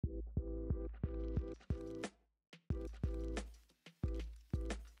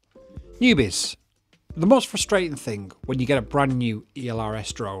Newbies, the most frustrating thing when you get a brand new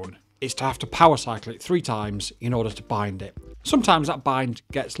ELRS drone is to have to power cycle it 3 times in order to bind it. Sometimes that bind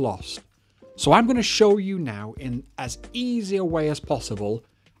gets lost. So I'm going to show you now in as easy a way as possible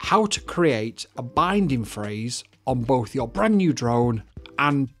how to create a binding phrase on both your brand new drone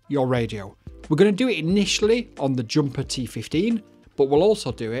and your radio. We're going to do it initially on the Jumper T15, but we'll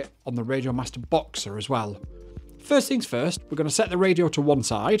also do it on the Radiomaster Boxer as well. First things first, we're going to set the radio to one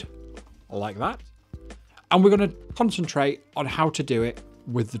side, like that, and we're going to concentrate on how to do it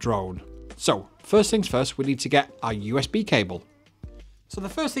with the drone. So first things first, we need to get our USB cable. So the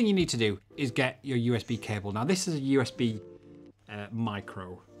first thing you need to do is get your USB cable. Now this is a USB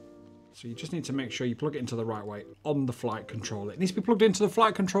micro. So you just need to make sure you plug it into the right way on the flight controller. It needs to be plugged into the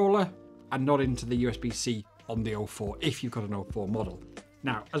flight controller and not into the USB-C on the O4 if you've got an O4 model.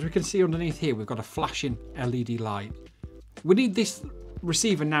 Now, as we can see underneath here, we've got a flashing LED light. We need this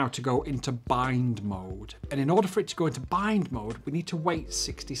receiver now to go into bind mode. And in order for it to go into bind mode, we need to wait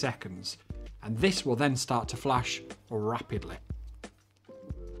 60 seconds. And this will then start to flash rapidly.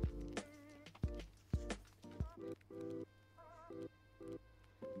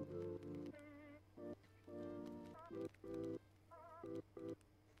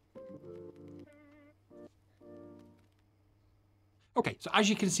 Okay, so as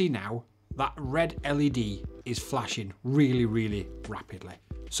you can see now, that red LED is flashing really, really rapidly.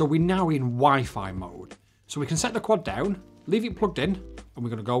 So we're now in Wi-Fi mode. So we can set the quad down, leave it plugged in, and we're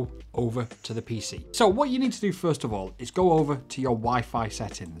going to go over to the PC. So what you need to do first of all is go over to your Wi-Fi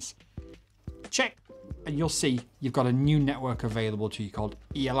settings. Check, and you'll see you've got a new network available to you called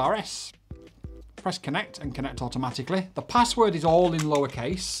ELRS. Press connect and connect automatically. The password is all in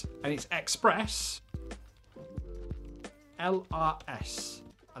lowercase, and it's ExpressLRS.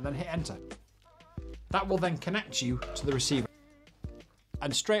 And then hit enter. That will then connect you to the receiver.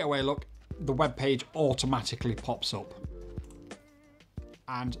 And straight away, look, the web page automatically pops up.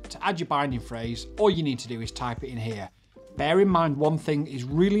 And to add your binding phrase, all you need to do is type it in here. Bear in mind, one thing is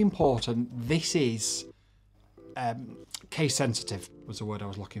really important. This is case sensitive was the word I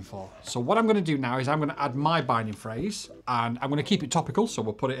was looking for. So what I'm going to do now is I'm going to add my binding phrase, and I'm going to keep it topical. So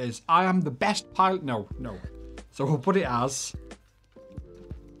we'll put it as, I am the best pilot. No. So we'll put it as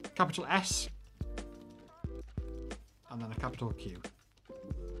capital S and then a capital Q.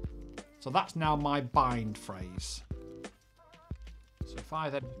 So that's now my bind phrase. So if I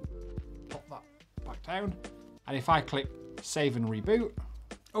then pop that back down, and if I click save and reboot.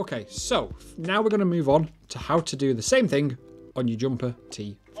 Okay, so now we're going to move on to how to do the same thing on your Jumper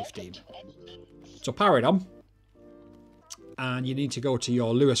T15. So power it on, and you need to go to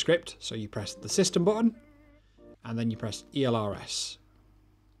your Lua script. So you press the system button, and then you press ELRS.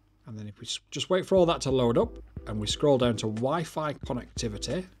 And then if we just wait for all that to load up, and we scroll down to Wi-Fi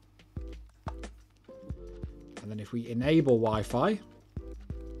connectivity, and then if we enable Wi-Fi,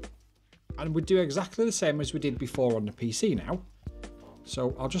 and we do exactly the same as we did before on the PC now.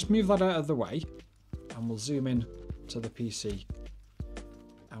 So I'll just move that out of the way, and we'll zoom in to the PC,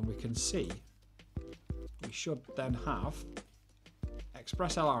 and we can see we should then have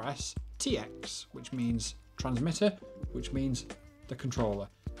ExpressLRS TX, which means transmitter, which means the controller.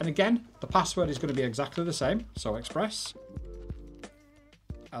 And again, the password is going to be exactly the same. So ExpressLRS,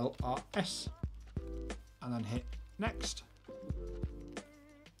 and then hit next.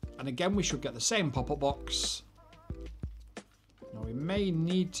 And again, we should get the same pop-up box. Now we may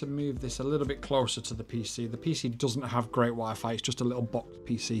need to move this a little bit closer to the PC. The PC doesn't have great Wi-Fi. It's just a little box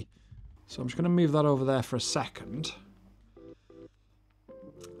PC. So I'm just going to move that over there for a second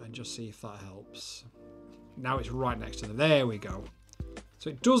and just see if that helps. Now it's right next to there we go. So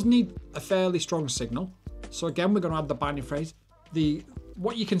it does need a fairly strong signal. So again, we're going to add the binding phrase.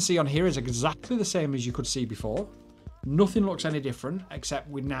 What you can see on here is exactly the same as you could see before. Nothing looks any different, except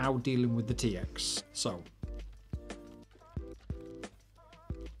we're now dealing with the TX. So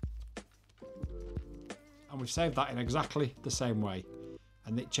and we've saved that in exactly the same way.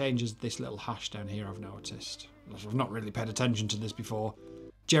 And it changes this little hash down here, I've noticed. I've not really paid attention to this before.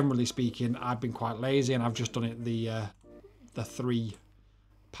 Generally speaking, I've been quite lazy and I've just done it the 3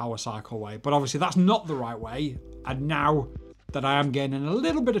 power cycle way. But obviously that's not the right way. And now that I am gaining a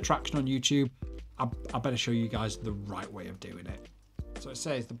little bit of traction on YouTube, I better show you guys the right way of doing it. So it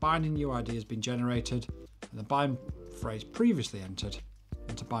says the binding UID has been generated and the bind phrase previously entered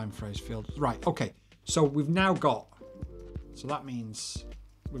into bind phrase field. Right, okay. So we've now got, so that means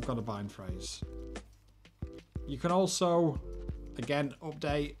we've got a bind phrase. You can also, again,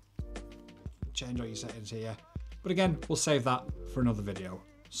 update, change all your settings here. But again, we'll save that for another video.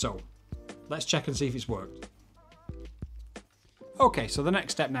 So let's check and see if it's worked. Okay, so the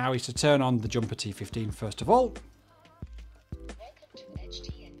next step now is to turn on the Jumper T15 first of all.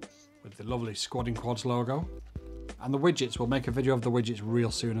 With the lovely Squadding Quads logo. And the widgets, we'll make a video of the widgets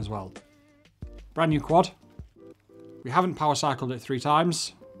real soon as well. Brand new quad. We haven't power cycled it 3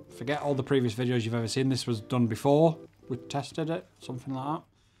 times. Forget all the previous videos you've ever seen. This was done before. We tested it, something like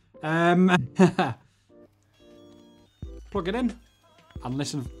that. Plug it in and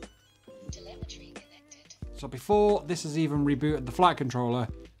listen. Telemetry connected. So before this has even rebooted the flight controller,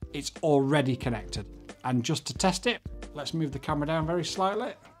 it's already connected. And just to test it, let's move the camera down very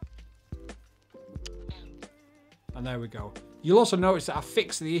slightly. And there we go. You'll also notice that I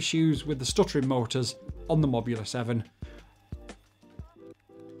fixed the issues with the stuttering motors on the Mobula7.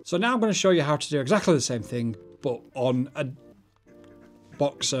 So now I'm going to show you how to do exactly the same thing, but on a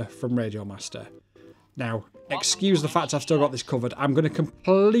Boxer from Radiomaster. Now, excuse the fact I've still got this covered. I'm going to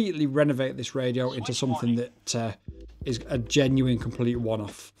completely renovate this radio into something that is a genuine, complete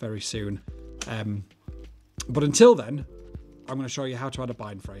one-off very soon. But until then, I'm going to show you how to add a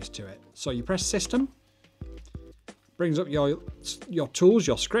bind phrase to it. So you press System, brings up your tools,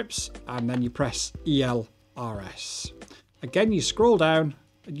 your scripts, and then you press ELRS. Again, you scroll down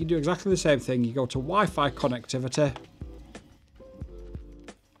and you do exactly the same thing. You go to Wi-Fi connectivity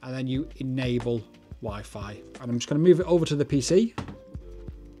and then you enable Wi-Fi. And I'm just going to move it over to the PC.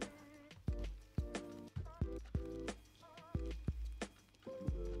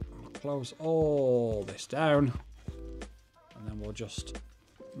 I'll close all this down and then we'll just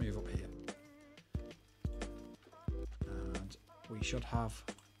move up here. We should have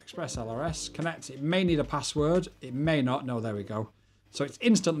ExpressLRS connect. It may need a password, it may not. No, there we go. So it's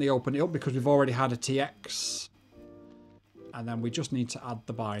instantly opened it up because we've already had a TX. And then we just need to add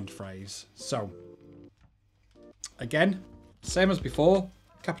the bind phrase. So, again, same as before,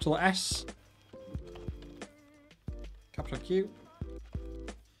 capital S, capital Q.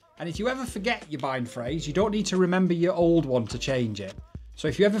 And if you ever forget your bind phrase, you don't need to remember your old one to change it. So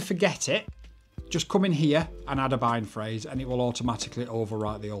if you ever forget it, just come in here and add a bind phrase and it will automatically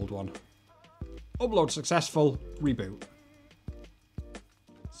overwrite the old one. Upload successful, reboot.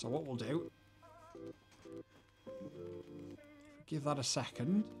 So what we'll do, give that a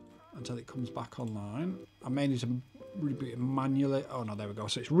second until it comes back online. I may need to reboot it manually. Oh no, there we go.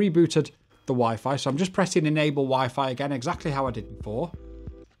 So it's rebooted the Wi-Fi. So I'm just pressing enable Wi-Fi again, exactly how I did before.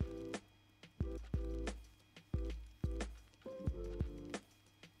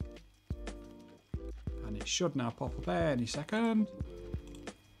 It should now pop up any second.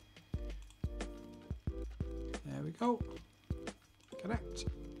 There we go. Connect.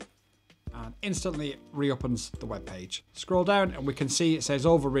 And instantly it reopens the web page. Scroll down and we can see it says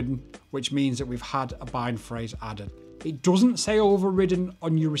overridden, which means that we've had a bind phrase added. It doesn't say overridden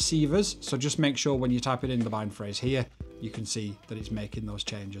on your receivers, so just make sure when you type it in the bind phrase here, you can see that it's making those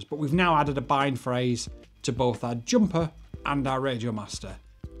changes. But we've now added a bind phrase to both our Jumper and our Radiomaster.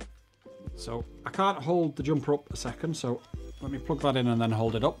 So I can't hold the Jumper up a second, so let me plug that in and then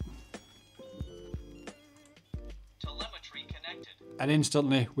hold it up. Telemetry connected. And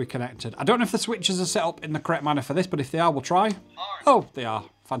instantly we're connected. I don't know if the switches are set up in the correct manner for this, but if they are, we'll try. Oh, they are.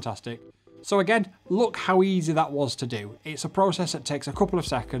 Fantastic. So again, look how easy that was to do. It's a process that takes a couple of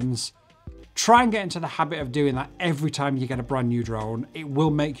seconds. Try and get into the habit of doing that every time you get a brand new drone. It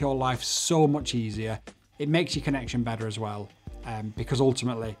will make your life so much easier. It makes your connection better as well. Because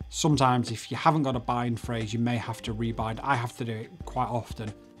ultimately, sometimes if you haven't got a bind phrase, you may have to rebind. I have to do it quite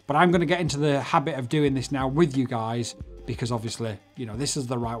often. But I'm going to get into the habit of doing this now with you guys, because obviously, you know, this is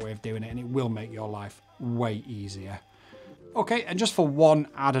the right way of doing it and it will make your life way easier. Okay, and just for one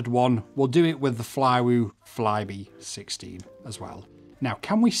added one, we'll do it with the Flywoo Flybee 16 as well. Now,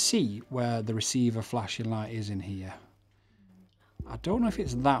 can we see where the receiver flashing light is in here? I don't know if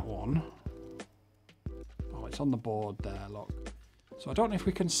it's that one. Oh, it's on the board there, look. So I don't know if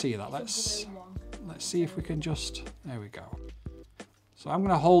we can see that. Let's see if we can just, there we go. So I'm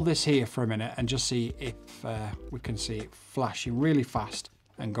going to hold this here for a minute and just see if we can see it flashing really fast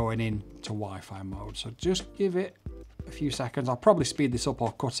and going into Wi-Fi mode. So just give it a few seconds. I'll probably speed this up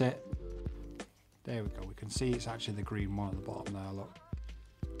or cut it. There we go. We can see it's actually the green one at the bottom there, look.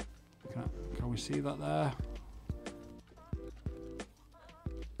 Can we see that there?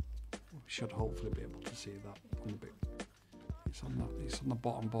 We should hopefully be able to see that on the bit. It's on the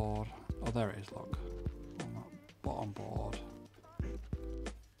bottom board. Oh, there it is, look. On that bottom board.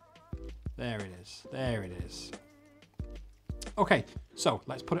 There it is. There it is. Okay, so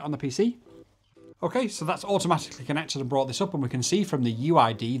let's put it on the PC. Okay, so that's automatically connected and brought this up, and we can see from the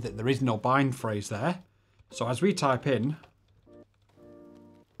UID that there is no bind phrase there. So as we type in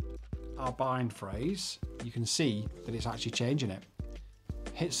our bind phrase, you can see that it's actually changing it.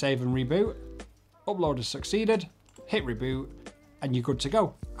 hit save and reboot. Upload has succeeded, hit reboot, and you're good to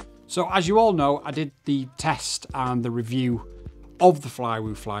go. So as you all know, I did the test and the review of the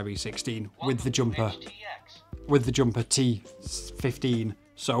Flywoo Flybee 16 with the Jumper T15.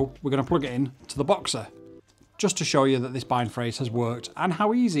 So we're going to plug it in to the Boxer, just to show you that this bind phrase has worked and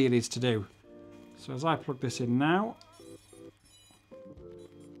how easy it is to do. So as I plug this in now,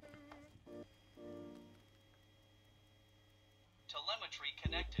 Telemetry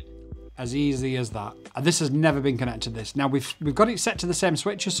connected. as easy as that. And this has never been connected to this. Now we've got it set to the same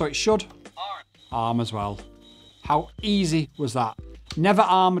switches, so it should arm as well. How easy was that? Never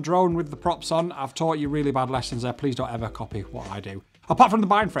arm a drone with the props on. I've taught you really bad lessons there. Please don't ever copy what I do. Apart from the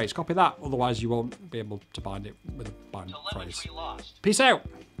bind phrase, copy that. Otherwise you won't be able to bind it with a bind phrase. Lost. Peace out.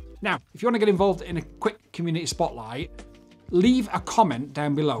 Now, if you want to get involved in a quick community spotlight, leave a comment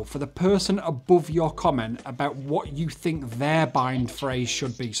down below for the person above your comment about what you think their bind phrase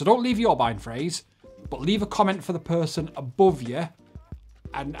should be. So don't leave your bind phrase, but leave a comment for the person above you,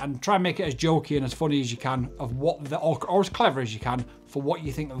 and try and make it as jokey and as funny as you can of what or as clever as you can for what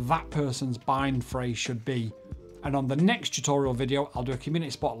you think that person's bind phrase should be. And on the next tutorial video, I'll do a community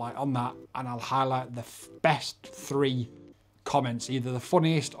spotlight on that, and I'll highlight the best 3 comments, either the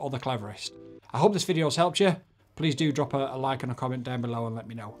funniest or the cleverest. I hope this video has helped you. Please do drop a like and a comment down below and let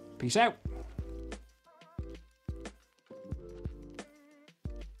me know. Peace out.